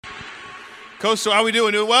Coastal, how we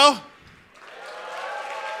doing? Doing well?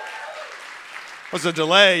 What's a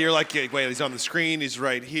delay? You're like, wait, he's on the screen. He's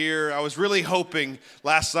right here. I was really hoping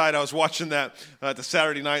last night, I was watching that at the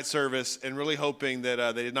Saturday night service and really hoping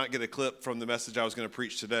that they did not get a clip from the message I was going to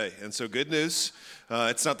preach today. And so good news.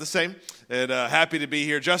 It's not the same. And happy to be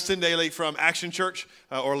here. Justin Daly from Action Church,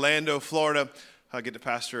 Orlando, Florida. I get to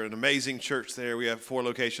pastor an amazing church there. We have 4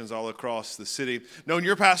 locations all across the city. Known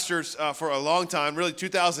your pastors for a long time, really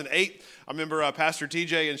 2008. I remember Pastor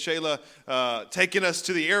TJ and Shayla taking us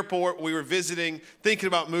to the airport. We were visiting, thinking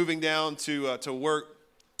about moving down to work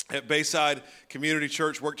at Bayside Community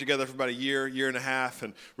Church. Worked together for about a year and a half,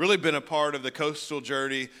 and really been a part of the Coastal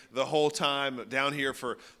journey the whole time. Down here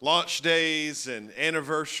for launch days and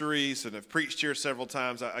anniversaries, and have preached here several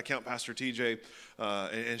times. I count Pastor TJ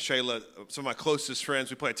and Shayla, some of my closest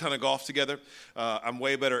friends. We play a ton of golf together. I'm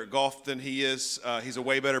way better at golf than he is. He's a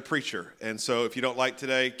way better preacher. And so if you don't like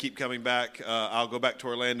today, keep coming back. I'll go back to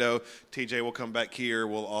Orlando. TJ will come back here.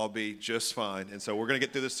 We'll all be just fine. And so we're going to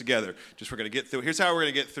get through this together. We're going to get through it. Here's how we're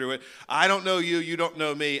going to get through it. I don't know you. You don't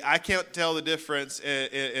know me. I can't tell the difference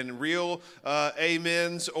in real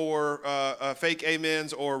amens or fake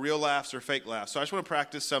amens or real laughs or fake laughs. So I just want to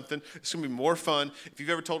practice something. It's going to be more fun. If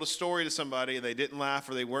you've ever told a story to somebody and they didn't laugh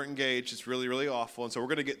or they weren't engaged, it's really, really awful. And so we're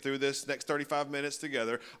going to get through this next 35 minutes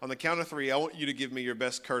together. On the count of 3, I want you to give me your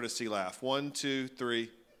best courtesy laugh. 1, 2, 3.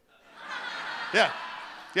 Yeah,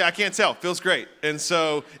 I can't tell. Feels great. And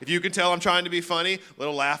so if you can tell I'm trying to be funny,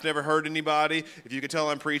 little laugh never hurt anybody. If you can tell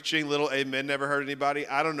I'm preaching, little amen never hurt anybody.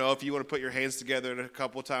 I don't know if you want to put your hands together a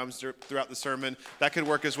couple of times throughout the sermon. That could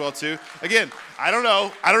work as well too. Again, I don't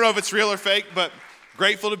know. I don't know if it's real or fake, but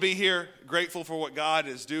grateful to be here. Grateful for what God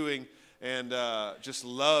is doing. And just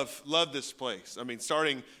love this place. I mean,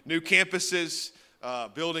 starting new campuses,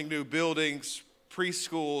 building new buildings,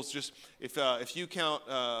 preschools. Just if you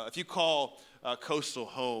call Coastal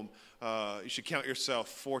home, you should count yourself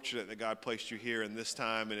fortunate that God placed you here in this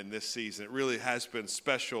time and in this season. It really has been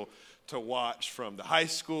special to watch, from the high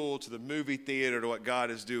school to the movie theater to what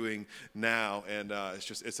God is doing now. And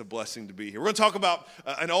it's a blessing to be here. We're going to talk about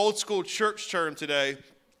an old school church term today.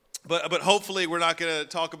 But hopefully we're not going to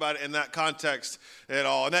talk about it in that context at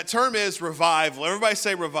all. And that term is revival. Everybody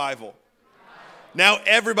say revival. Now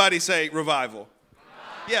everybody say revival.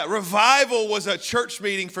 Yeah, revival was a church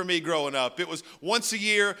meeting for me growing up. It was once a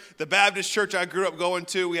year. The Baptist church I grew up going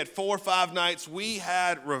to, we had 4 or 5 nights. We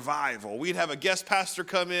had revival. We'd have a guest pastor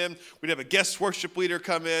come in. We'd have a guest worship leader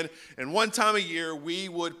come in. And one time a year, we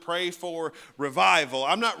would pray for revival.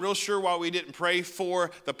 I'm not real sure why we didn't pray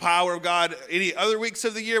for the power of God any other weeks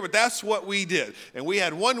of the year, but that's what we did. And we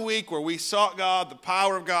had one week where we sought God, the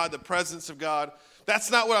power of God, the presence of God.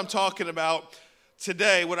 That's not what I'm talking about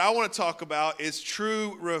today. What I want to talk about is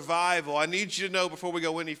true revival. I need you to know before we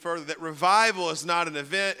go any further that revival is not an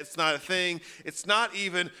event. It's not a thing. It's not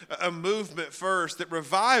even a movement first. That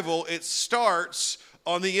revival, it starts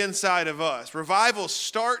on the inside of us. Revival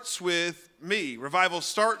starts with me. Revival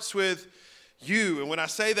starts with you. And when I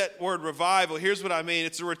say that word revival, here's what I mean.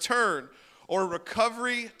 It's a return or a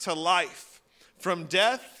recovery to life from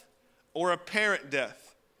death or apparent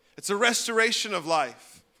death. It's a restoration of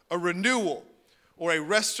life, a renewal, or a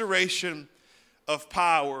restoration of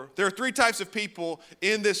power. There are 3 types of people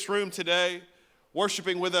in this room today,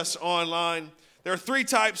 worshiping with us online. There are 3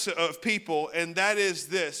 types of people, and that is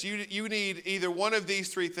this. You need either one of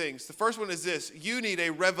these 3 things. The first one is this. You need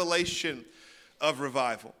a revelation of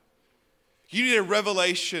revival. You need a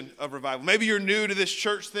revelation of revival. Maybe you're new to this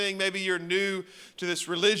church thing. Maybe you're new to this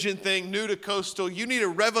religion thing, new to Coastal. You need a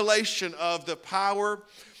revelation of the power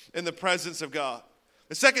and the presence of God.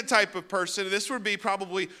 The second type of person, and this would be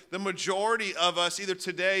probably the majority of us either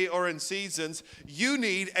today or in seasons, you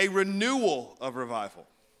need a renewal of revival.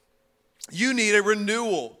 You need a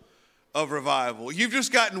renewal of revival. You've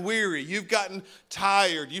just gotten weary. You've gotten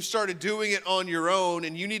tired. You've started doing it on your own,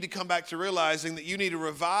 and you need to come back to realizing that you need a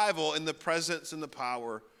revival in the presence and the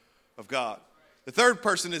power of God. The third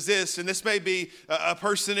person is this, and this may be a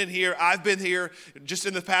person in here. I've been here just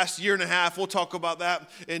in the past year and a half. We'll talk about that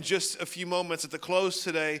in just a few moments at the close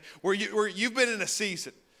today, where you've been in a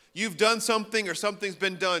season. You've done something or something's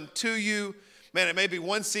been done to you. Man, it may be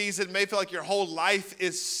one season. It may feel like your whole life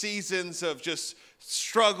is seasons of just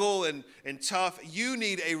struggle and tough. You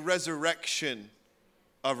need a resurrection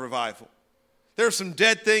of revival. There are some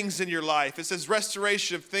dead things in your life. It says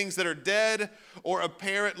restoration of things that are dead or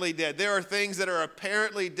apparently dead. There are things that are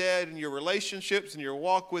apparently dead in your relationships, in your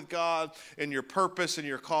walk with God, in your purpose, and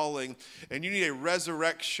your calling. And you need a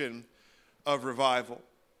resurrection of revival.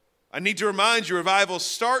 I need to remind you, revival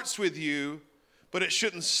starts with you, but it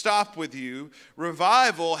shouldn't stop with you.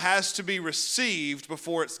 Revival has to be received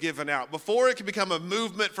before it's given out. Before it can become a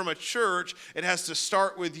movement from a church, it has to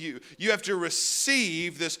start with you. You have to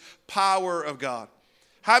receive this power of God.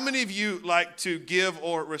 How many of you like to give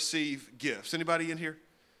or receive gifts? Anybody in here?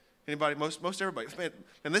 Anybody? Most everybody. Man,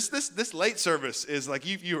 and this late service is like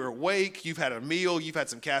you're awake, you've had a meal, you've had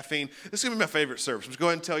some caffeine. This is going to be my favorite service. I'm just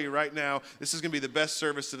going to tell you right now, this is going to be the best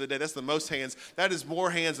service of the day. That's the most hands. That is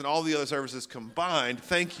more hands than all the other services combined.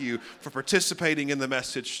 Thank you for participating in the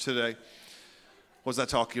message today. What was I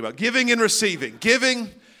talking about? Giving and receiving.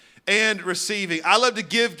 Giving and receiving. I love to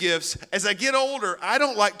give gifts. As I get older, I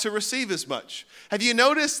don't like to receive as much. Have you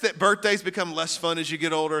noticed that birthdays become less fun as you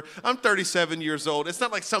get older? I'm 37 years old. It's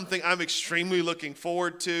not like something I'm extremely looking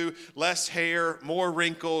forward to. Less hair, more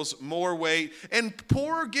wrinkles, more weight, and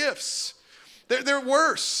poorer gifts. They're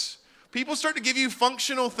worse. People start to give you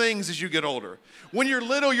functional things as you get older. When you're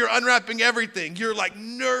little, you're unwrapping everything. You're like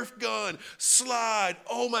Nerf gun, slide.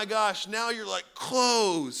 Oh my gosh, now you're like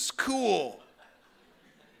clothes, cool.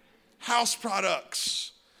 House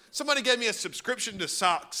products. Somebody gave me a subscription to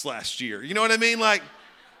socks last year. You know what I mean? Like,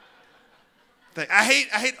 I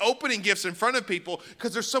hate opening gifts in front of people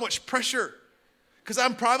because there's so much pressure. Because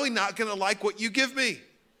I'm probably not going to like what you give me.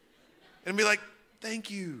 And be like, thank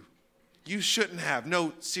you. You shouldn't have.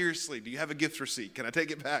 No, seriously, do you have a gift receipt? Can I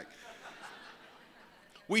take it back?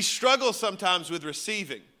 We struggle sometimes with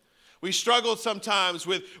receiving. We struggle sometimes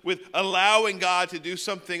with allowing God to do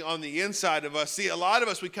something on the inside of us. See, a lot of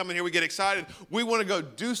us, we come in here, we get excited. We want to go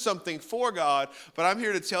do something for God, but I'm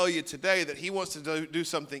here to tell you today that he wants to do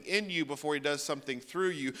something in you before he does something through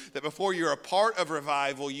you, that before you're a part of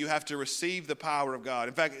revival, you have to receive the power of God.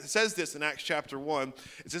 In fact, it says this in Acts chapter 1.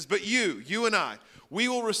 It says, but you and I, we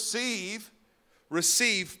will receive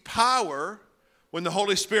power when the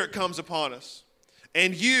Holy Spirit comes upon us.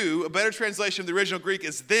 And you, a better translation of the original Greek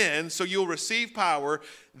is then, so you'll receive power.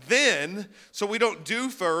 Then, so we don't do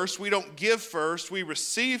first, we don't give first, we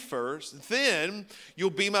receive first. Then you'll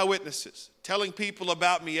be my witnesses, telling people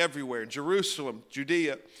about me everywhere, in Jerusalem,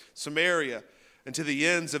 Judea, Samaria, and to the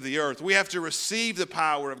ends of the earth. We have to receive the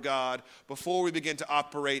power of God before we begin to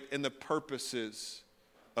operate in the purposes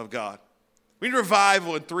of God. We need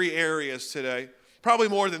revival in 3 areas today. Probably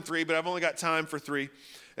more than 3, but I've only got time for 3.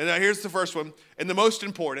 And now here's the first one, and the most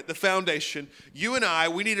important, the foundation. You and I,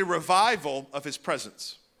 we need a revival of his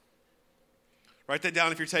presence. Write that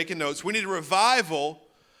down if you're taking notes. We need a revival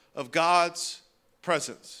of God's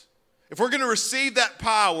presence. If we're going to receive that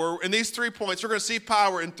power in these 3 points, we're going to see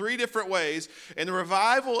power in 3 different ways. And the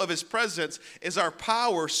revival of his presence is our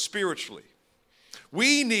power spiritually.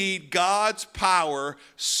 We need God's power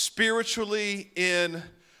spiritually in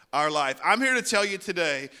our life. I'm here to tell you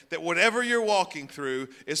today that whatever you're walking through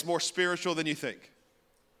is more spiritual than you think.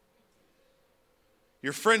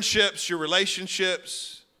 Your friendships, your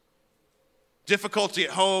relationships, difficulty at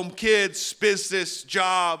home, kids, business,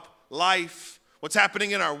 job, life, what's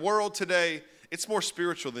happening in our world today, it's more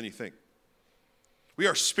spiritual than you think. We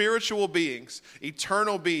are spiritual beings,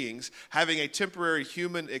 eternal beings, having a temporary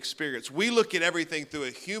human experience. We look at everything through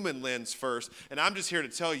a human lens first, and I'm just here to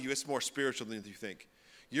tell you it's more spiritual than you think.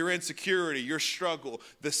 Your insecurity, your struggle,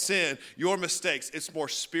 the sin, your mistakes, it's more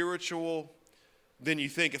spiritual than you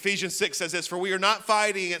think. Ephesians 6 says this, for we are not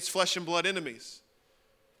fighting against flesh and blood enemies,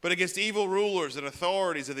 but against evil rulers and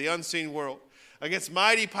authorities of the unseen world, against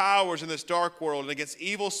mighty powers in this dark world, and against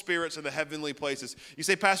evil spirits in the heavenly places. You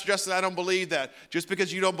say, Pastor Justin, I don't believe that. Just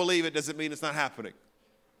because you don't believe it doesn't mean it's not happening.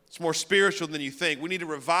 It's more spiritual than you think. We need a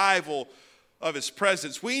revival of his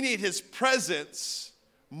presence. We need his presence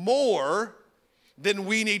more than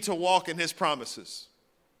we need to walk in his promises.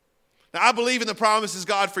 Now, I believe in the promises,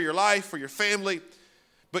 God, for your life, for your family,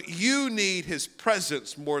 but you need his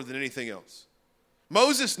presence more than anything else.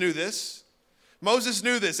 Moses knew this. Moses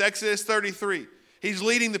knew this, Exodus 33. He's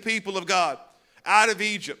leading the people of God out of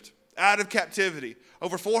Egypt, out of captivity,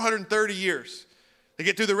 over 430 years. They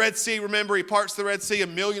get through the Red Sea. Remember, he parts the Red Sea.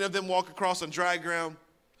 1 million of them walk across on dry ground.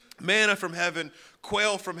 Manna from heaven,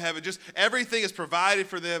 quail from heaven. Just everything is provided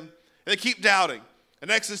for them. And they keep doubting. In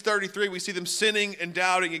Exodus 33, we see them sinning and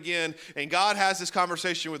doubting again, and God has this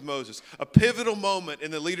conversation with Moses, a pivotal moment in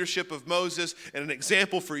the leadership of Moses and an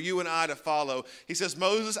example for you and I to follow. He says,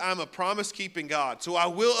 Moses, I'm a promise-keeping God, so I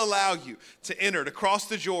will allow you to cross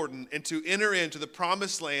the Jordan and to enter into the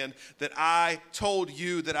promised land that I told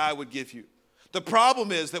you that I would give you. The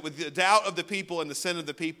problem is that with the doubt of the people and the sin of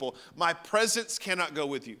the people, my presence cannot go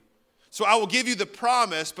with you. So I will give you the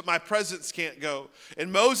promise, but my presence can't go.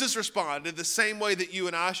 And Moses responded the same way that you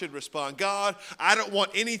and I should respond. God, I don't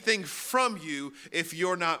want anything from you if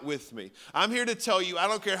you're not with me. I'm here to tell you, I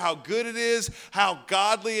don't care how good it is, how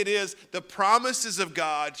godly it is, the promises of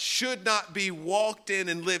God should not be walked in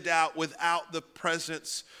and lived out without the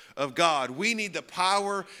presence of God. We need the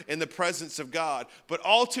power and the presence of God. But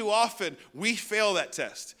all too often, we fail that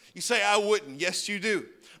test. You say, I wouldn't. Yes, you do.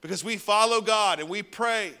 Because we follow God and we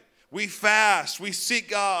pray. We fast, we seek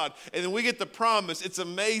God, and then we get the promise. It's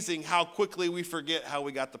amazing how quickly we forget how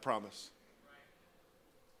we got the promise.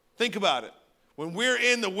 Think about it. When we're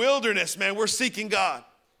in the wilderness, man, we're seeking God.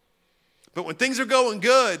 But when things are going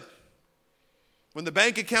good, when the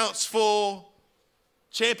bank account's full,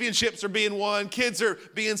 championships are being won, kids are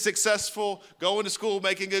being successful, going to school,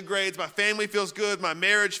 making good grades, my family feels good, my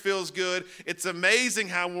marriage feels good. It's amazing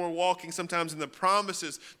how when we're walking sometimes in the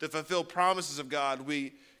promises, to fulfill promises of God,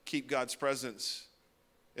 we keep God's presence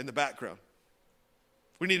in the background.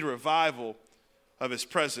 We need a revival of his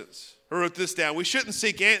presence. I wrote this down. We shouldn't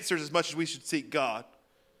seek answers as much as we should seek God.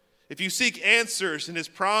 If you seek answers in his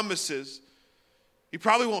promises, you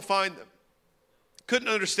probably won't find them. Couldn't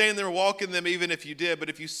understand them or walk in them even if you did. But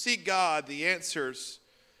if you seek God, the answers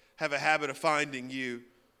have a habit of finding you.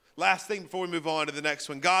 Last thing before we move on to the next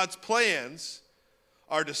one. God's plans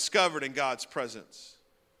are discovered in God's presence.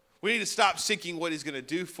 We need to stop seeking what he's going to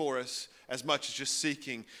do for us as much as just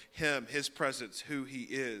seeking him, his presence, who he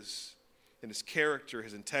is, and his character,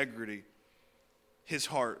 his integrity, his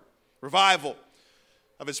heart. Revival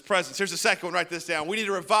of his presence. Here's the second one. Write this down. We need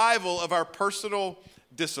a revival of our personal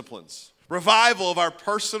disciplines. Revival of our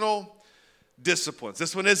personal disciplines.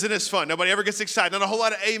 This one isn't as fun. Nobody ever gets excited. Not a whole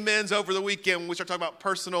lot of amens over the weekend when we start talking about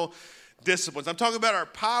personal disciplines. I'm talking about our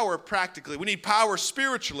power practically. We need power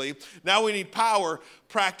spiritually. Now we need power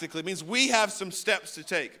practically. It means we have some steps to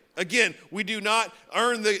take. Again, we do not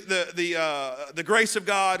earn the grace of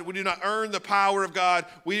God. We do not earn the power of God.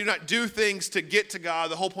 We do not do things to get to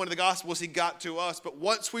God. The whole point of the gospel is he got to us. But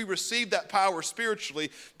once we receive that power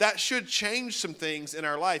spiritually, that should change some things in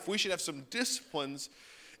our life. We should have some disciplines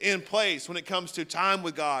in place when it comes to time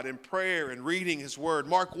with God and prayer and reading his word.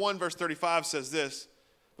 Mark 1 verse 35 says this.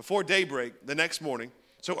 Before daybreak the next morning,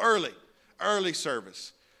 so early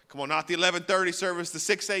service. Come on, not the 11:30 service, the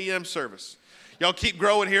 6 a.m. service. Y'all keep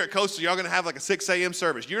growing here at Coastal. Y'all going to have like a 6 a.m.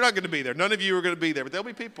 service. You're not going to be there. None of you are going to be there, but there'll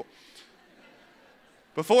be people.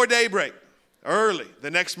 Before daybreak, early the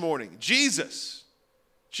next morning, Jesus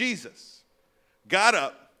got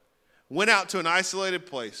up, went out to an isolated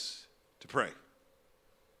place to pray.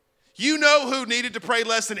 You know who needed to pray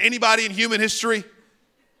less than anybody in human history?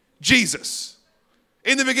 Jesus.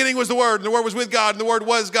 In the beginning was the Word, and the Word was with God, and the Word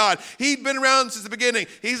was God. He'd been around since the beginning.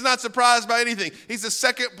 He's not surprised by anything. He's the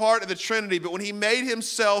second part of the Trinity. But when he made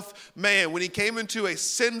himself man, when he came into a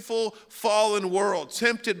sinful, fallen world,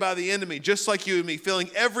 tempted by the enemy, just like you and me, feeling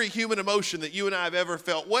every human emotion that you and I have ever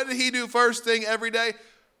felt, what did he do first thing every day?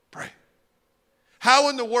 Pray. How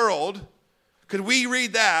in the world could we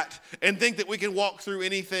read that and think that we can walk through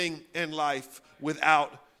anything in life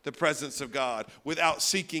without the presence of God, without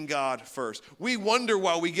seeking God first? We wonder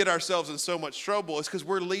why we get ourselves in so much trouble. It's because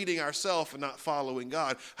we're leading ourselves and not following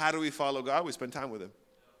God. How do we follow God? We spend time with him.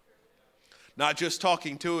 Not just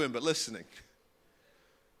talking to him, but listening.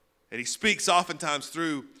 And he speaks oftentimes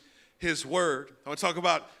through his word. I want to talk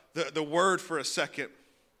about the word for a second.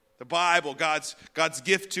 The Bible, God's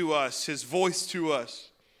gift to us, his voice to us.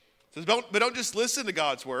 So don't just listen to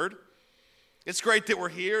God's word. It's great that we're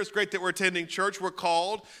here. It's great that we're attending church. We're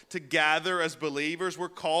called to gather as believers. We're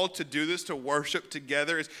called to do this, to worship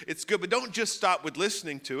together. It's good, but don't just stop with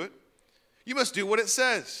listening to it. You must do what it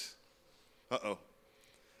says.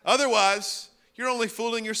 Otherwise, you're only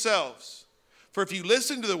fooling yourselves. For if you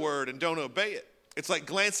listen to the word and don't obey it, it's like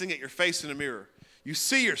glancing at your face in a mirror. You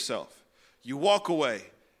see yourself, you walk away,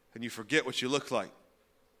 and you forget what you look like.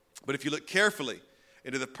 But if you look carefully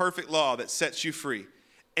into the perfect law that sets you free,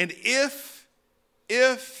 and if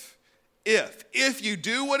you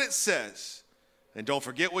do what it says and don't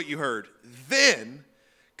forget what you heard, then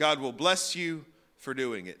God will bless you for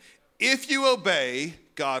doing it. If you obey,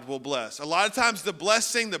 God will bless. A lot of times the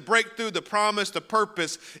blessing, the breakthrough, the promise, the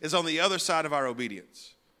purpose is on the other side of our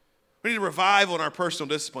obedience. We need a revival in our personal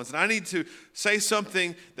disciplines. And I need to say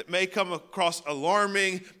something that may come across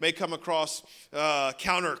alarming, may come across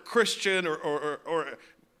counter-Christian or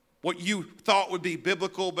what you thought would be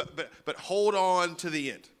biblical, but hold on to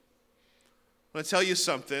the end. I'm going to tell you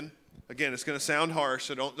something. Again, it's going to sound harsh,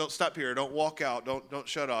 so don't stop here. Don't walk out. Don't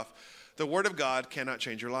shut off. The Word of God cannot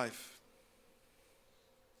change your life.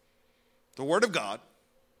 The Word of God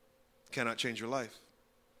cannot change your life.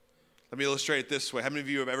 Let me illustrate it this way. How many of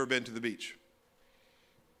you have ever been to the beach?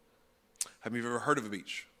 Have you ever heard of a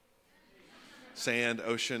beach? Sand,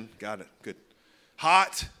 ocean, got it, good.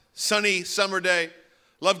 Hot, sunny, summer day.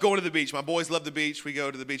 Love going to the beach. My boys love the beach. We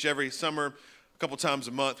go to the beach every summer, a couple times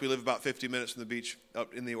a month. We live about 50 minutes from the beach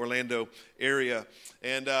up in the Orlando area.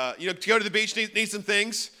 And, to go to the beach, need some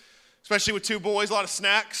things, especially with two boys, a lot of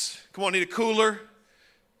snacks. Come on, need a cooler,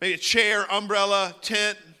 maybe a chair, umbrella,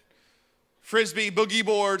 tent, Frisbee, boogie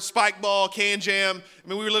board, spike ball, can jam. I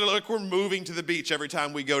mean, we were literally like we're moving to the beach every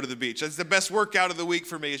time we go to the beach. That's the best workout of the week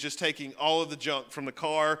for me, is just taking all of the junk from the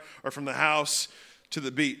car or from the house to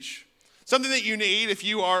the beach. Something that you need if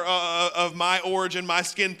you are of my origin, my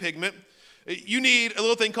skin pigment, you need a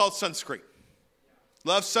little thing called sunscreen.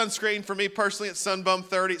 Love sunscreen. For me personally, it's Sunbum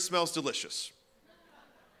 30. It smells delicious.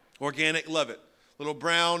 Organic, love it. Little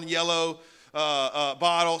brown, yellow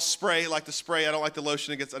bottle, spray, like the spray. I don't like the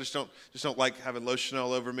lotion. I just don't like having lotion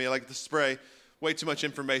all over me. I like the spray. Way too much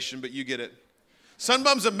information, but you get it.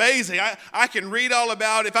 Sunbum's amazing. I can read all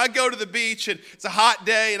about it. If I go to the beach and it's a hot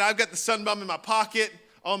day and I've got the Sunbum in my pocket,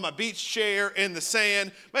 on my beach chair in the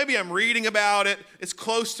sand, maybe I'm reading about it. It's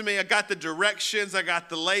close to me. I got the directions. I got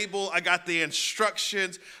the label. I got the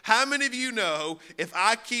instructions. How many of you know if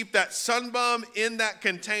I keep that Sunbum in that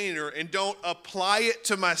container and don't apply it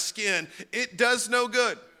to my skin, it does no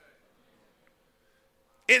good?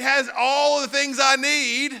 It has all the things I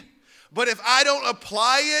need, but if I don't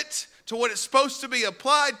apply it to what it's supposed to be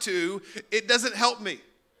applied to, it doesn't help me.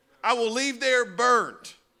 I will leave there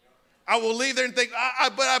burned. I will leave there and think,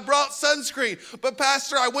 but I brought sunscreen. But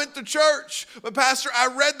Pastor, I went to church. But Pastor, I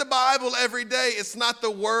read the Bible every day. It's not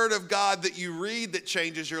the Word of God that you read that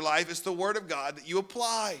changes your life. It's the Word of God that you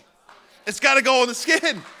apply. It's got to go on the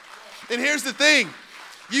skin. And here's the thing.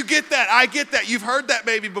 You get that. I get that. You've heard that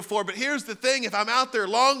maybe before. But here's the thing. If I'm out there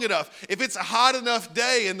long enough, if it's a hot enough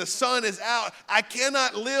day and the sun is out, I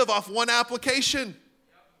cannot live off one application.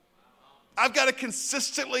 I've got to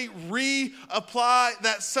consistently reapply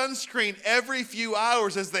that sunscreen every few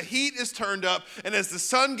hours as the heat is turned up and as the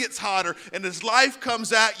sun gets hotter and as life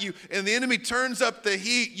comes at you and the enemy turns up the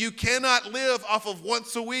heat. You cannot live off of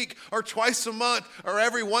once a week or twice a month or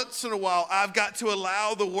every once in a while. I've got to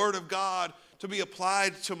allow the Word of God to be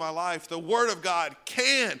applied to my life. The Word of God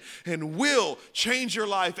can and will change your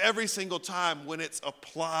life every single time when it's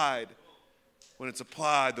applied. When it's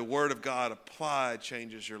applied, the Word of God applied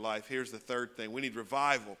changes your life. Here's the third thing. We need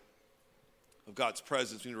revival of God's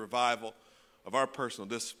presence. We need revival of our personal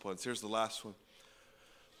disciplines. Here's the last one.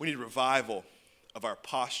 We need revival of our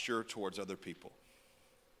posture towards other people.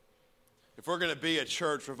 If we're going to be a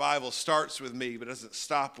church, revival starts with me, but doesn't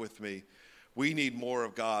stop with me. We need more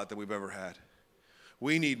of God than we've ever had.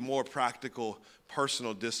 We need more practical,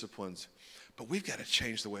 personal disciplines. But we've got to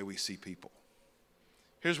change the way we see people.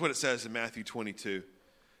 Here's what it says in Matthew 22. It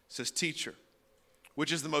says, "Teacher,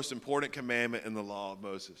 which is the most important commandment in the law of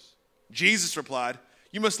Moses?" Jesus replied,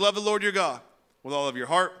 "You must love the Lord your God with all of your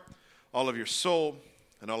heart, all of your soul,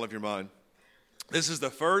 and all of your mind. This is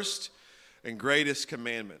the first and greatest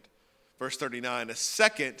commandment." Verse 39, "The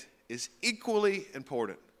second is equally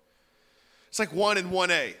important." It's like 1 and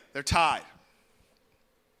 1A. They're tied.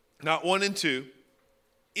 Not 1 and 2.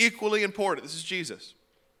 Equally important. This is Jesus.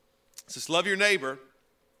 It says, "Love your neighbor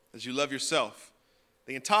as you love yourself."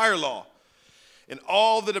 The entire law and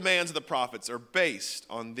all the demands of the prophets are based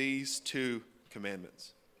on these two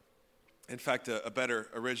commandments. In fact, a better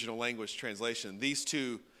original language translation, these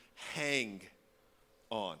two hang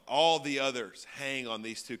on. All the others hang on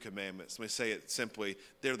these two commandments. Let me say it simply.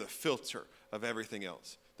 They're the filter of everything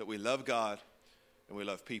else. That we love God and we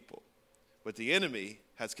love people. But the enemy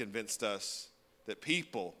has convinced us that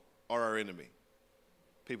people are our enemy.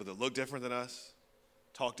 People that look different than us,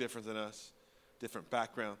 talk different than us, different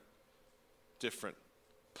background, different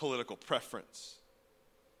political preference,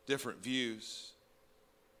 different views.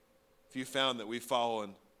 If you found that we've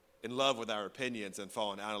fallen in love with our opinions and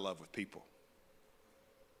fallen out of love with people.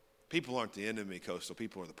 People aren't the enemy, Coastal.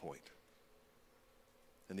 People are the point.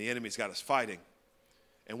 And the enemy's got us fighting.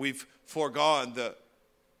 And we've foregone the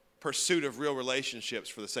pursuit of real relationships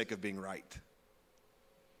for the sake of being right.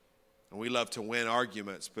 And we love to win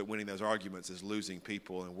arguments, but winning those arguments is losing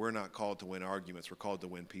people. And we're not called to win arguments. We're called to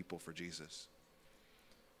win people for Jesus.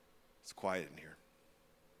 It's quiet in here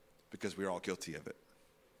because we're all guilty of it.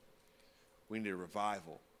 We need a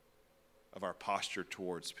revival of our posture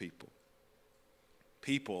towards people.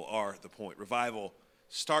 People are the point. Revival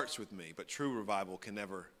starts with me, but true revival can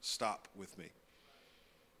never stop with me.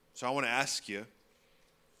 So I want to ask you,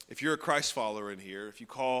 if you're a Christ follower in here, if you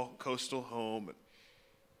call Coastal home, and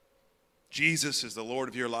Jesus is the Lord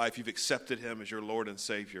of your life, you've accepted him as your Lord and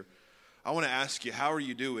Savior, I want to ask you, how are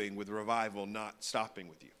you doing with revival not stopping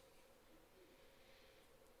with you?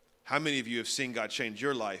 How many of you have seen God change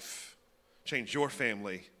your life, change your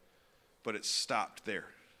family, but it's stopped there?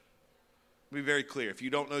 Be very clear. If you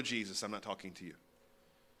don't know Jesus, I'm not talking to you.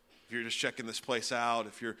 If you're just checking this place out,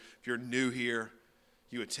 if you're new here,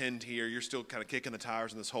 you attend here, you're still kind of kicking the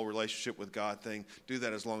tires in this whole relationship with God thing, do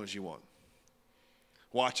that as long as you want.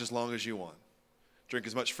 Watch as long as you want. Drink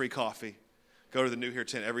as much free coffee. Go to the New Here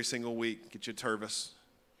tent every single week. Get you a Tervis.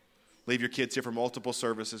 Leave your kids here for multiple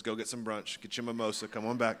services. Go get some brunch. Get you a mimosa. Come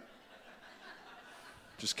on back.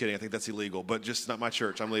 Just kidding. I think that's illegal, but just not my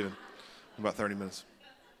church. I'm leaving in about 30 minutes.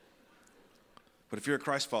 But if you're a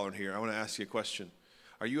Christ follower here, I want to ask you a question.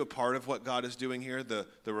 Are you a part of what God is doing here, the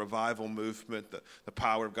revival movement, the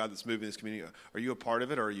power of God that's moving this community? Are you a part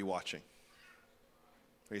of it, or are you watching?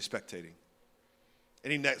 Are you spectating?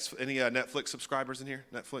 Any Netflix subscribers in here?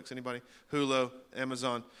 Netflix, anybody? Hulu,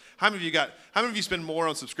 Amazon? How many of you spend more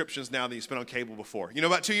on subscriptions now than you spent on cable before? You know,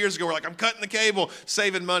 about 2 years ago, we're like, I'm cutting the cable,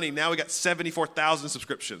 saving money. Now we got 74,000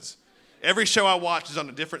 subscriptions. Every show I watch is on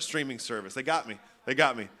a different streaming service. They got me.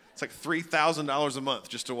 It's like $3,000 a month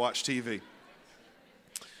just to watch TV.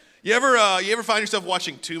 You ever find yourself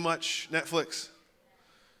watching too much Netflix?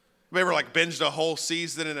 You ever like binged a whole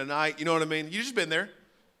season in a night? You know what I mean? You just been there.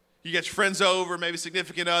 You get your friends over, maybe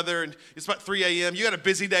significant other, and it's about 3 a.m. You got a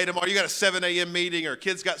busy day tomorrow. You got a 7 a.m. meeting, or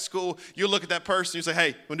kids got school. You look at that person, you say,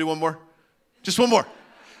 hey, want to do one more? Just one more.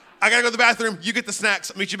 I got to go to the bathroom. You get the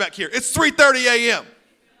snacks. I'll meet you back here. It's 3:30 a.m.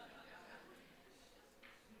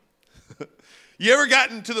 You ever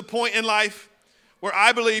gotten to the point in life where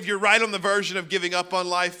I believe you're right on the version of giving up on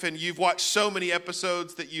life, and you've watched so many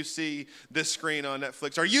episodes that you see this screen on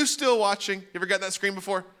Netflix? Are you still watching? You ever gotten that screen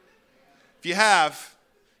before? If you have,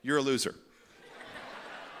 you're a loser.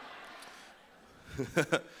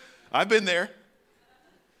 I've been there.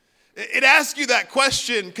 It asks you that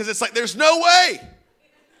question because it's like, there's no way.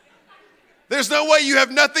 There's no way. You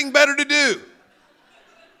have nothing better to do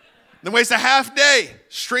than waste a half day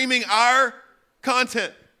streaming our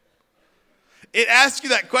content. It asks you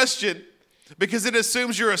that question because it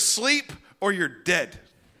assumes you're asleep or you're dead.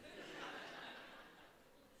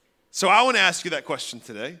 So I want to ask you that question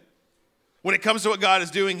today. When it comes to what God is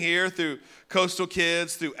doing here through Coastal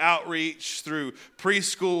Kids, through outreach, through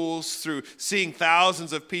preschools, through seeing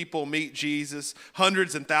thousands of people meet Jesus,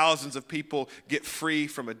 hundreds and thousands of people get free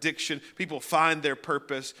from addiction, people find their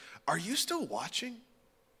purpose, are you still watching?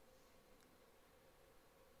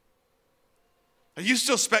 Are you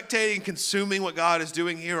still spectating and consuming what God is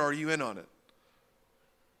doing here, or are you in on it?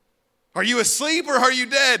 Are you asleep or are you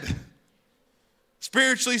dead?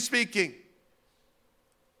 Spiritually speaking.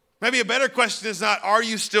 Maybe a better question is not, are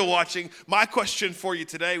you still watching? My question for you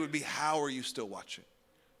today would be, how are you still watching?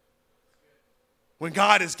 When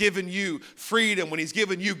God has given you freedom, when He's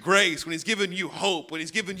given you grace, when He's given you hope, when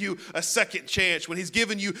He's given you a second chance, when He's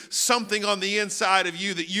given you something on the inside of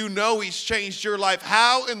you that you know He's changed your life,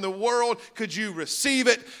 how in the world could you receive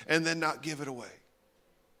it and then not give it away?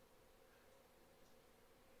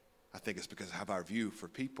 I think it's because of our view for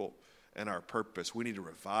people and our purpose. We need a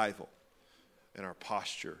revival in our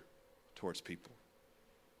posture towards people.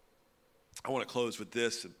 I want to close with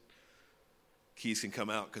this, and keys can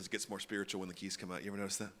come out because it gets more spiritual when the keys come out. You ever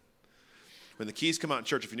notice that? When the keys come out in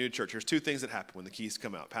church, if you're new to church, there's two things that happen when the keys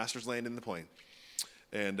come out. Pastors land in the plane,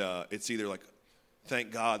 and it's either like,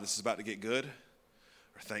 thank God this is about to get good,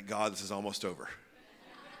 or thank God this is almost over.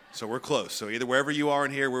 So we're close. So either wherever you are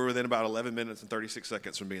in here, we're within about 11 minutes and 36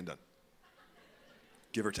 seconds from being done.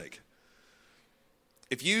 Give or take.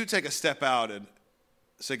 If you take a step out and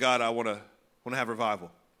say, God, I want to have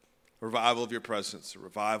revival. A revival of your presence, a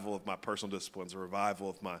revival of my personal disciplines, a revival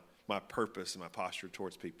of my purpose and my posture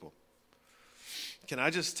towards people. Can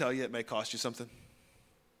I just tell you, it may cost you something?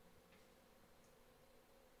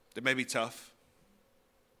 It may be tough.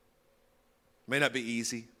 It may not be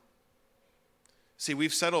easy. See,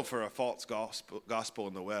 we've settled for a false gospel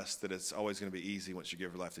in the West that it's always going to be easy once you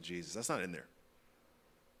give your life to Jesus. That's not in there.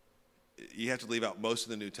 You have to leave out most of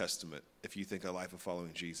the New Testament if you think a life of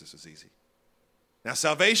following Jesus is easy. Now,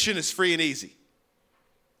 salvation is free and easy.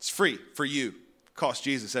 It's free for you. It costs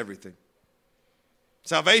Jesus everything.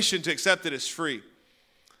 Salvation, to accept it, is free.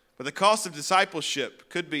 But the cost of discipleship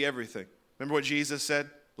could be everything. Remember what Jesus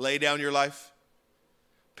said? Lay down your life.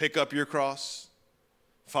 Pick up your cross.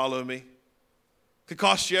 Follow me. It could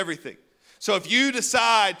cost you everything. So if you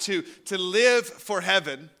decide to live for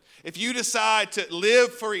heaven, if you decide to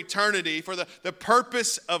live for eternity, for the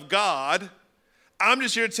purpose of God, I'm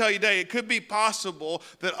just here to tell you today, it could be possible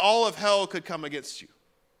that all of hell could come against you.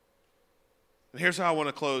 And here's how I want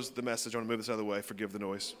to close the message. I want to move this out of the way. Forgive the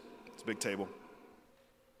noise. It's a big table.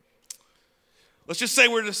 Let's just say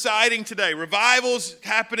we're deciding today. Revival's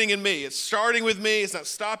happening in me. It's starting with me. It's not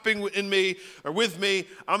stopping in me or with me.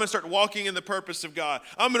 I'm going to start walking in the purpose of God.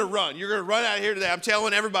 I'm going to run. You're going to run out of here today. I'm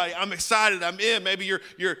telling everybody, I'm excited. I'm in. Maybe you're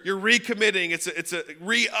recommitting. It's a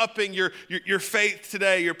re-upping your faith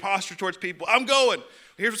today, your posture towards people. I'm going.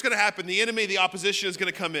 Here's what's going to happen. The enemy, the opposition is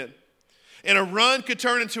going to come in. And a run could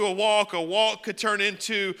turn into a walk could turn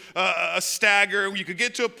into a stagger. You could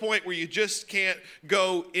get to a point where you just can't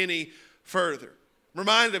go any further.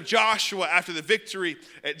 Reminded of Joshua after the victory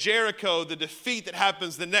at Jericho, the defeat that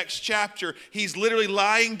happens the next chapter. He's literally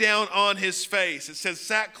lying down on his face. It says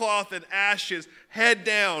sackcloth and ashes, head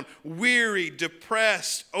down, weary,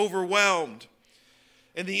 depressed, overwhelmed.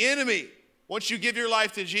 And the enemy, once you give your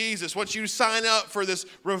life to Jesus, once you sign up for this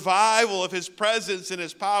revival of his presence and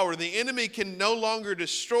his power, the enemy can no longer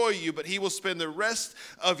destroy you, but he will spend the rest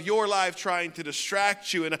of your life trying to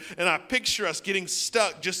distract you. And I picture us getting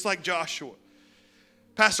stuck just like Joshua.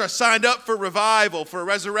 Pastor, I signed up for revival, for a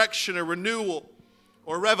resurrection, a renewal,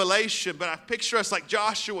 or revelation, but I picture us like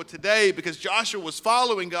Joshua today because Joshua was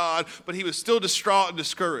following God, but he was still distraught and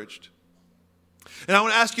discouraged. And I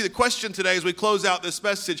want to ask you the question today as we close out this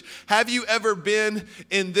message. Have you ever been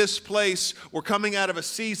in this place or coming out of a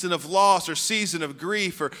season of loss or season of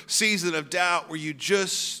grief or season of doubt where you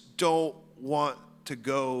just don't want to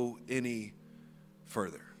go any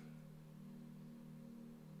further?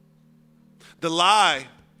 The lie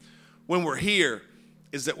when we're here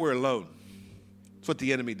is that we're alone. That's what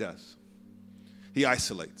the enemy does. He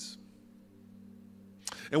isolates.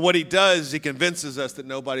 And what he does, he convinces us that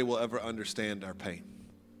nobody will ever understand our pain.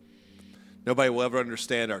 Nobody will ever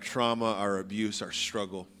understand our trauma, our abuse, our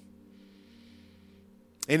struggle.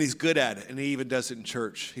 And he's good at it, and he even does it in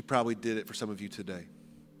church. He probably did it for some of you today.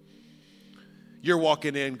 You're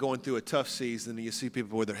walking in, going through a tough season, and you see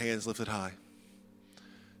people with their hands lifted high.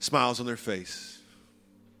 Smiles on their face.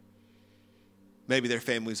 Maybe their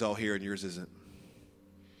family's all here and yours isn't.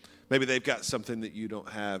 Maybe they've got something that you don't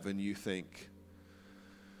have and you think,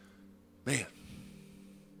 man,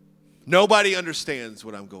 nobody understands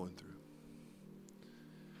what I'm going through.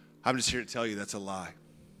 I'm just here to tell you that's a lie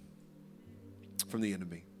from the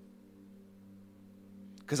enemy.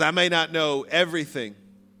 Because I may not know everything.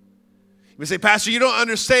 You may say, Pastor, you don't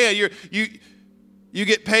understand. You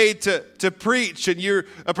get paid to preach, and you're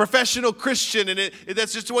a professional Christian, and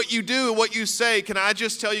that's just what you do and what you say. Can I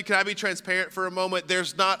just tell you, can I be transparent for a moment?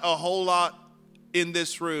 There's not a whole lot in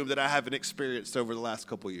this room that I haven't experienced over the last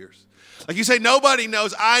couple of years. Like you say, nobody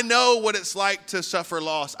knows. I know what it's like to suffer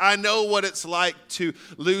loss. I know what it's like to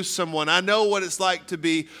lose someone. I know what it's like to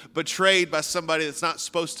be betrayed by somebody that's not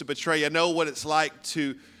supposed to betray you. I know what it's like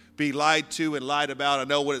to be lied to and lied about. I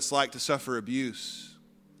know what it's like to suffer abuse.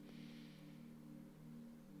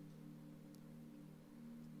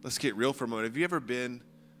 Let's get real for a moment. Have you ever been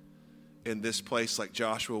in this place like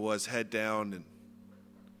Joshua was, head down, and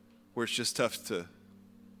where it's just tough to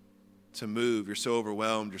move? You're so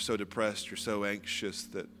overwhelmed, you're so depressed, you're so anxious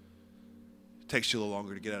that it takes you a little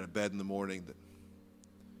longer to get out of bed in the morning, that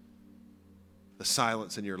the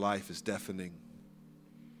silence in your life is deafening.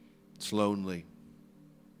 It's lonely.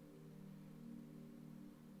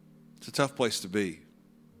 It's a tough place to be.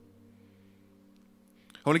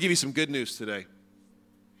 I want to give you some good news today.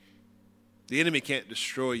 The enemy can't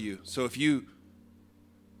destroy you. So if you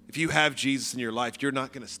have Jesus in your life, you're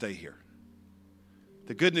not going to stay here.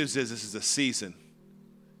 The good news is this is a season.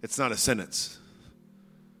 It's not a sentence.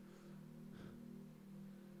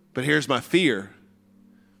 But here's my fear,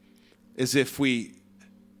 is if we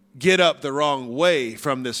get up the wrong way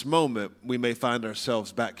from this moment, we may find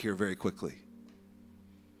ourselves back here very quickly.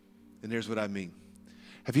 And here's what I mean.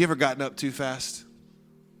 Have you ever gotten up too fast?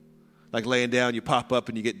 Like laying down, you pop up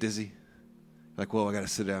and you get dizzy. Like, whoa, I got to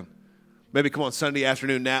sit down. Maybe come on Sunday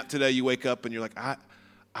afternoon nap today, you wake up and you're like,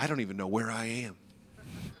 I don't even know where I am.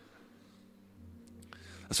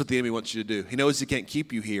 That's what the enemy wants you to do. He knows he can't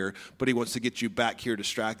keep you here, but he wants to get you back here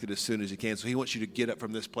distracted as soon as he can. So he wants you to get up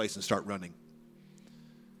from this place and start running.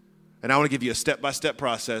 And I want to give you a step-by-step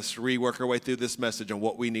process, rework our way through this message on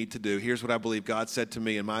what we need to do. Here's what I believe God said to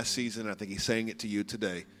me in my season. I think he's saying it to you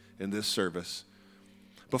today in this service.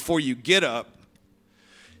 Before you get up,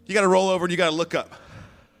 you got to roll over and you got to look up.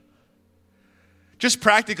 Just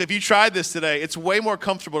practically, if you tried this today, it's way more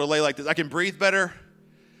comfortable to lay like this. I can breathe better.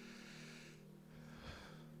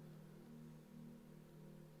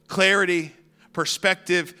 Clarity,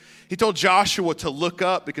 perspective. He told Joshua to look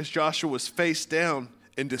up because Joshua was face down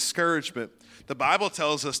in discouragement. The Bible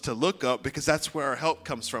tells us to look up because that's where our help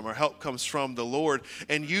comes from. Our help comes from the Lord.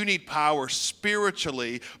 And you need power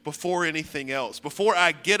spiritually before anything else. Before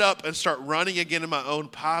I get up and start running again in my own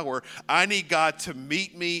power, I need God to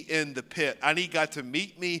meet me in the pit. I need God to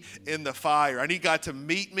meet me in the fire. I need God to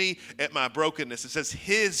meet me at my brokenness. It says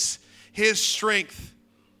His strength,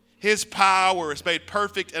 His power is made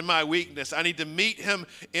perfect in my weakness. I need to meet Him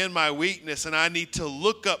in my weakness, and I need to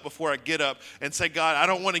look up before I get up and say, God, I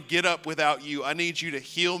don't want to get up without you. I need you to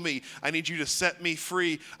heal me. I need you to set me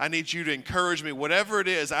free. I need you to encourage me. Whatever it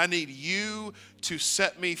is, I need you to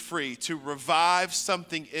set me free, to revive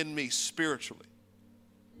something in me spiritually.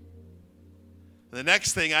 And the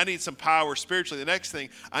next thing, I need some power spiritually. The next thing,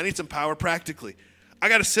 I need some power practically. I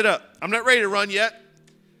got to sit up. I'm not ready to run yet,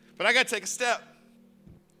 but I got to take a step.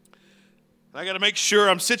 I got to make sure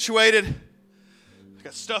I'm situated. I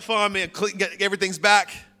got stuff on me and get everything's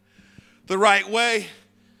back the right way.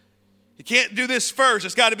 You can't do this first.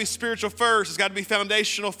 It's got to be spiritual first. It's got to be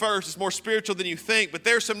foundational first. It's more spiritual than you think. But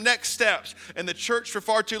there's some next steps. And the church for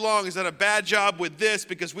far too long has done a bad job with this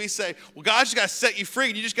because we say, well, God just got to set you free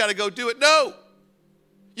and you just got to go do it. No.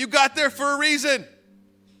 You got there for a reason.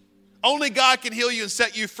 Only God can heal you and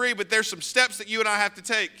set you free, but there's some steps that you and I have to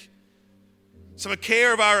take. Some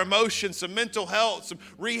care of our emotions, some mental health, some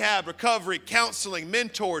rehab, recovery, counseling,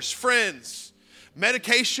 mentors, friends,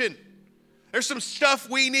 medication. There's some stuff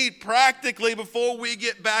we need practically before we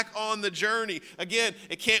get back on the journey. Again,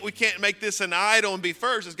 we can't make this an idol and be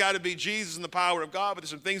first. It's got to be Jesus and the power of God, but there's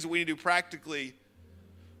some things that we need to do practically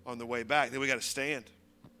on the way back. Then we got to stand.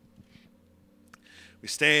 We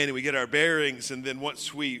stand and we get our bearings, and then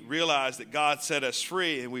once we realize that God set us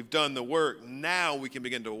free and we've done the work, now we can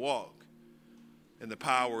begin to walk in the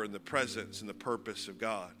power and the presence and the purpose of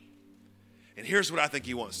God. And here's what I think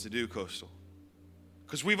He wants to do, Coastal.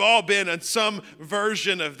 Because we've all been in some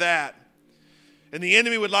version of that. And the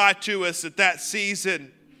enemy would lie to us that that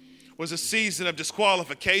season was a season of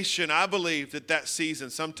disqualification. I believe that that season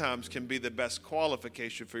sometimes can be the best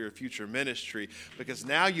qualification for your future ministry, because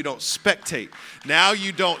now you don't spectate. Now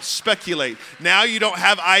you don't speculate. Now you don't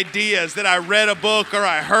have ideas that I read a book or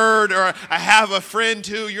I heard or I have a friend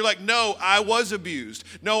who. You're like, no, I was abused.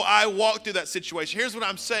 No, I walked through that situation. Here's what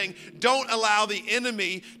I'm saying. Don't allow the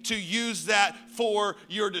enemy to use that for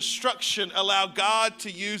your destruction. Allow God to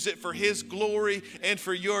use it for His glory and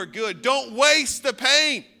for your good. Don't waste the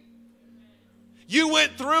pain. You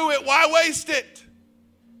went through it, why waste it?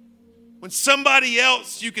 When somebody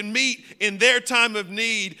else you can meet in their time of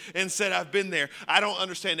need and said, I've been there. I don't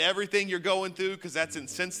understand everything you're going through because that's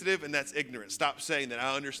insensitive and that's ignorant. Stop saying that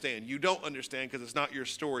I understand. You don't understand because it's not your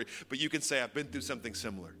story, but you can say, I've been through something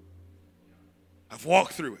similar. I've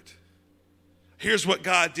walked through it. Here's what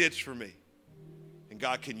God did for me. And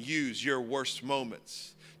God can use your worst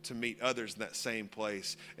moments to meet others in that same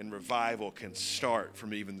place, and revival can start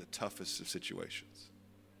from even the toughest of situations.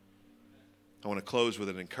 I want to close with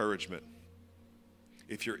an encouragement.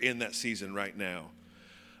 If you're in that season right now,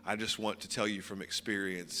 I just want to tell you from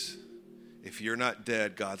experience, if you're not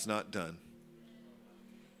dead, God's not done.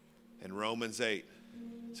 And Romans 8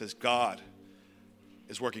 says God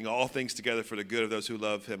is working all things together for the good of those who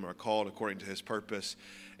love Him, are called according to His purpose.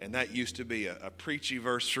 And that used to be a preachy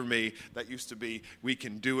verse for me. That used to be, we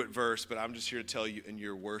can do it verse. But I'm just here to tell you, in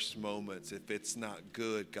your worst moments, if it's not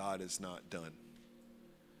good, God is not done.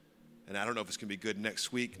 And I don't know if it's going to be good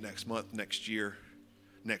next week, next month, next year,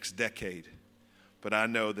 next decade. But I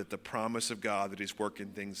know that the promise of God that He's working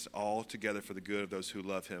things all together for the good of those who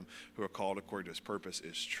love Him, who are called according to His purpose,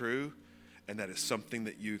 is true. And that is something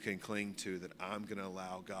that you can cling to, that I'm going to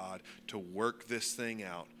allow God to work this thing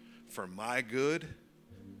out for my good.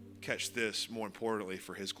 Catch this, more importantly,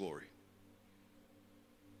 for His glory.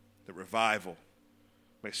 The revival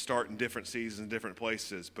may start in different seasons, different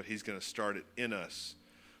places, but He's going to start it in us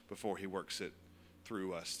before He works it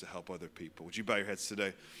through us to help other people. Would you bow your heads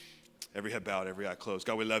today? Every head bowed, every eye closed.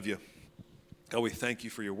 God, we love you. God, we thank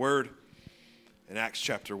you for your word in Acts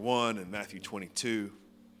chapter 1 and Matthew 22.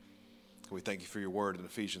 God, we thank you for your word in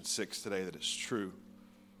Ephesians 6 today, that it's true,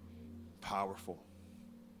 powerful.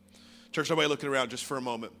 Church, nobody looking around just for a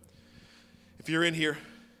moment. If you're in here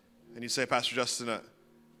and you say, Pastor Justin,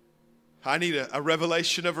 I need a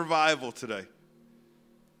revelation of revival today.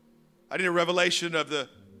 I need a revelation of the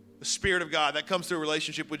Spirit of God. That comes through a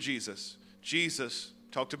relationship with Jesus. Jesus,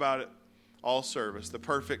 talked about it, all service, the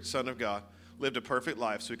perfect Son of God, lived a perfect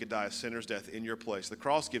life so He could die a sinner's death in your place. The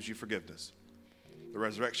cross gives you forgiveness. The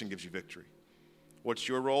resurrection gives you victory. What's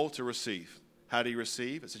your role? To receive. How do you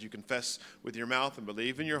receive? It says you confess with your mouth and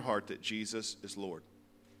believe in your heart that Jesus is Lord.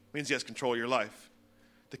 It means He has control of your life.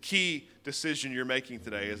 The key decision you're making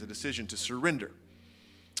today is a decision to surrender.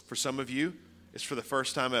 For some of you, it's for the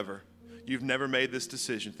first time ever. You've never made this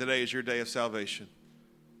decision. Today is your day of salvation.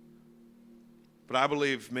 But I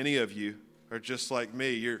believe many of you are just like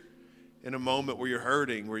me. You're in a moment where you're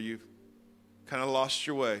hurting, where you've kind of lost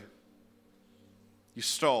your way. You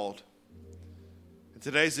stalled. And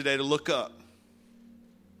today's the day to look up.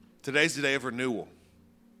 Today's the day of renewal.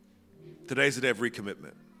 Today's the day of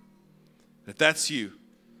recommitment. And if that's you,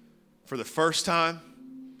 for the first time,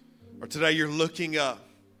 or today you're looking up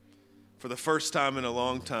for the first time in a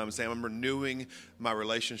long time, saying, I'm renewing my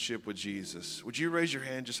relationship with Jesus. Would you raise your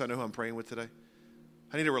hand just so I know who I'm praying with today?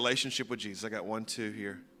 I need a relationship with Jesus. I got 1, 2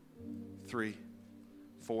 here, 3,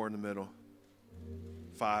 4 in the middle,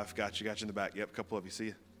 5. Got you in the back. Yep, a couple of you. See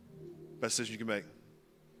you. Best decision you can make.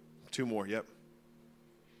 2 more. Yep.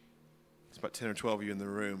 It's about 10 or 12 of you in the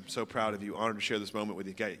room. So proud of you. Honored to share this moment with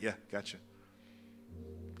you. Yeah, got you.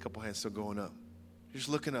 A couple hands still going up. You're just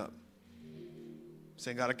looking up,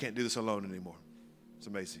 saying, God, I can't do this alone anymore. It's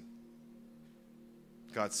amazing.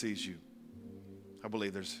 God sees you. I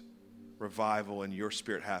believe there's revival in your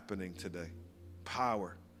spirit happening today.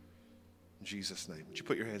 Power in Jesus' name. Would you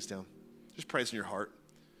put your hands down? Just pray this in your heart.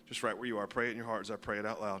 Just right where you are. Pray it in your heart as I pray it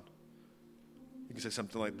out loud. You can say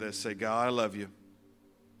something like this. Say, God, I love you.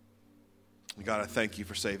 God, I thank you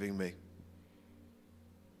for saving me.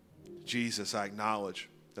 Jesus, I acknowledge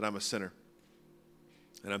that I'm a sinner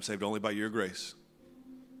and I'm saved only by your grace.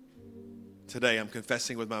 Today, I'm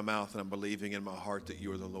confessing with my mouth and I'm believing in my heart that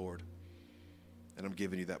you are the Lord. And I'm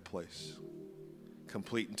giving you that place.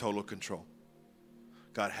 Complete and total control.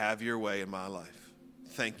 God, have your way in my life.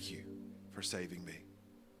 Thank you for saving me.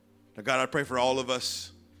 Now, God, I pray for all of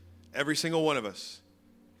us, every single one of us,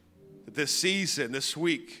 that this season, this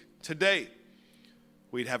week, today,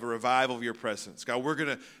 we'd have a revival of your presence. God, we're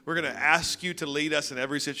gonna ask you to lead us in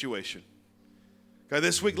every situation. God,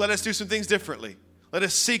 this week, let us do some things differently. Let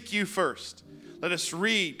us seek you first. Let us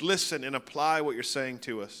read, listen, and apply what you're saying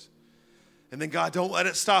to us. And then, God, don't let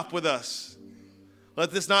it stop with us.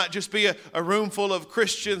 Let this not just be a room full of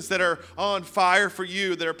Christians that are on fire for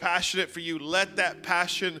you, that are passionate for you. Let that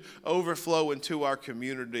passion overflow into our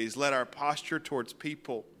communities. Let our posture towards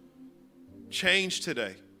people change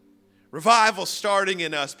today. Revival starting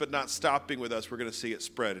in us, but not stopping with us. We're going to see it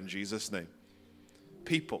spread in Jesus' name.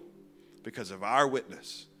 People, because of our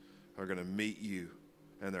witness, are going to meet you,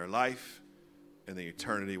 and their life and the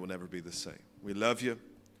eternity will never be the same. We love you.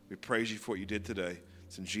 We praise you for what you did today.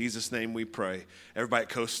 It's in Jesus' name we pray. Everybody at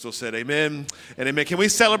Coastal said amen and amen. Can we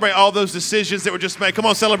celebrate all those decisions that were just made? Come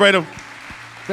on, celebrate them.